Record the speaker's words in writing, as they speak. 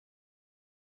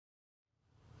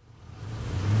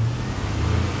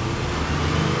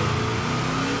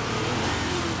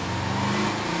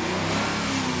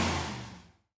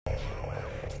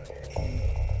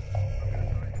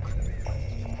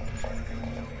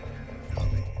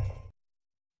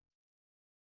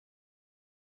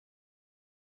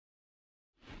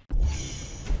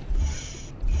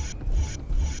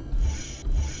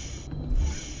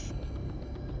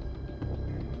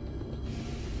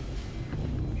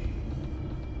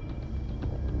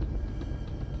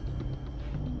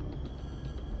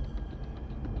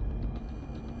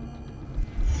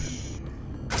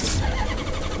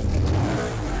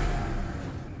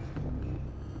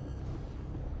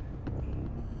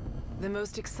The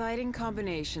most exciting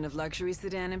combination of luxury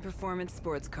sedan and performance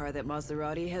sports car that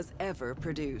Maserati has ever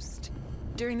produced.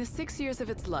 During the 6 years of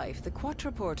its life, the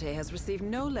Quattroporte has received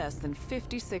no less than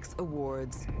 56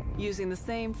 awards. Using the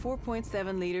same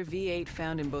 4.7-liter V8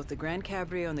 found in both the Gran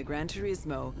Cabrio and the Gran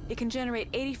Turismo, it can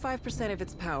generate 85% of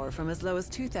its power from as low as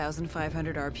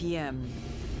 2,500 RPM.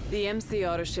 The MC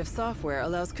Auto Shift software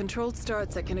allows controlled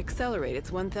starts that can accelerate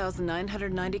its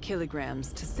 1,990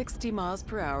 kilograms to 60 miles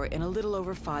per hour in a little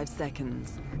over 5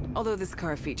 seconds. Although this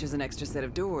car features an extra set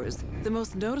of doors, the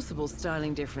most noticeable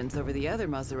styling difference over the other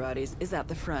Maseratis is at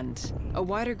the front. A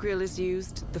wider grille is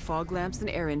used, the fog lamps and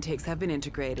air intakes have been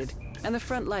integrated, and the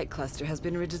front light cluster has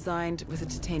been redesigned with a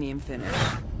titanium finish.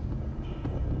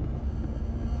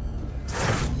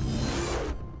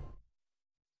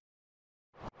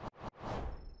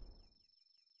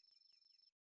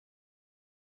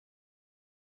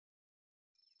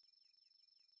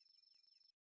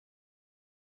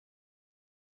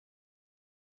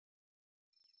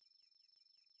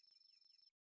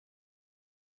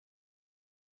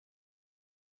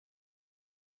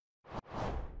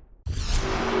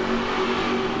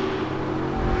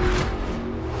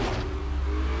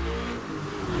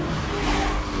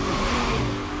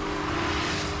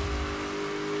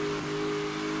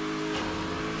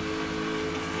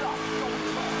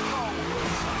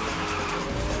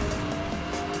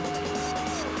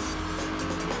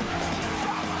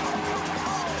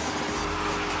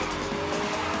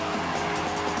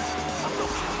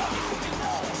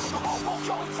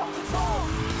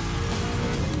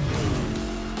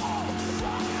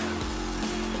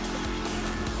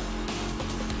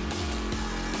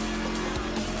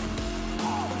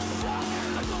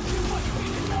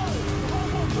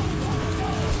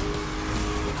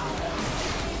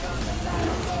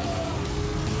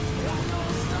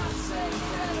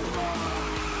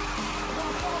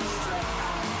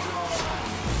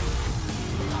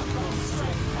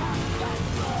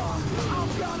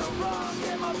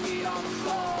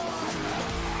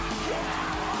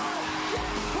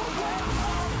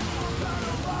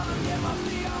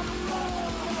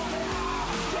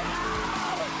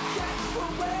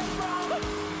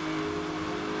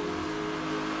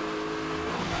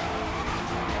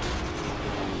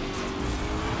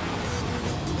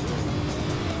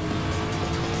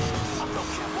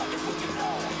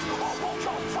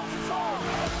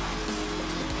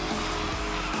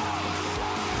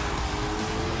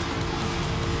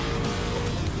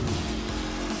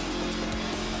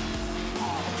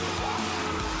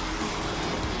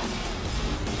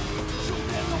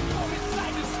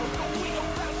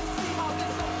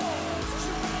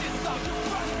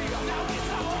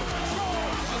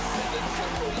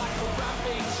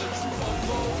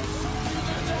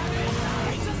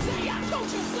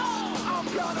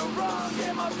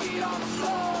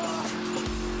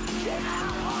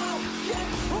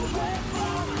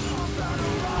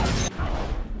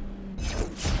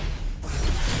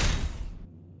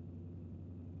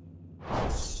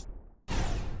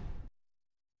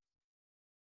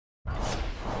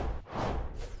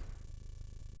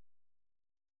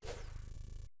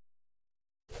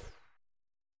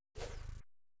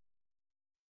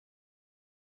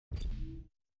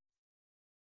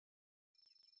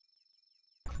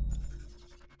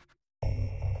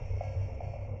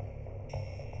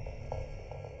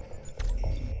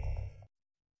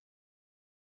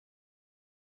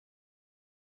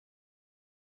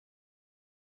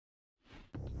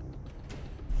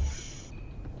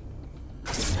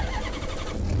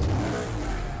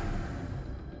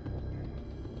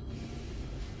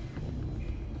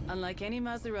 Unlike any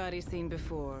Maserati seen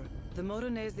before, the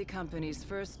Modenese company's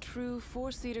first true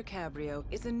four-seater cabrio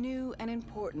is a new and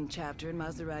important chapter in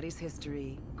Maserati's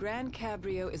history. Gran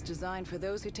Cabrio is designed for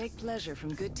those who take pleasure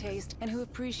from good taste and who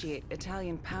appreciate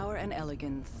Italian power and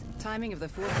elegance. Timing of the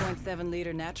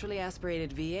 4.7-liter naturally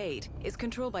aspirated V8 is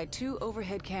controlled by 2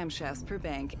 overhead camshafts per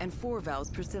bank and 4 valves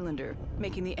per cylinder,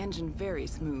 making the engine very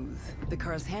smooth. The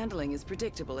car's handling is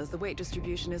predictable as the weight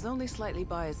distribution is only slightly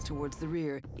biased towards the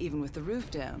rear, even with the roof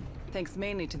down, thanks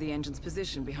mainly to the engine's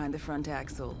position behind the front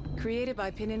axle. Created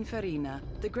by Pininfarina,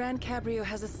 the Gran Cabrio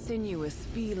has a sinuous,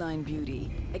 feline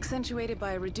beauty, accentuated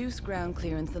by a reduced ground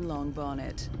clearance and long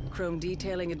bonnet. Chrome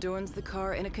detailing adorns the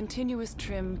car in a continuous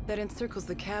trim that encircles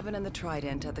the cabin and the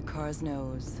trident at the car's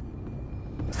nose.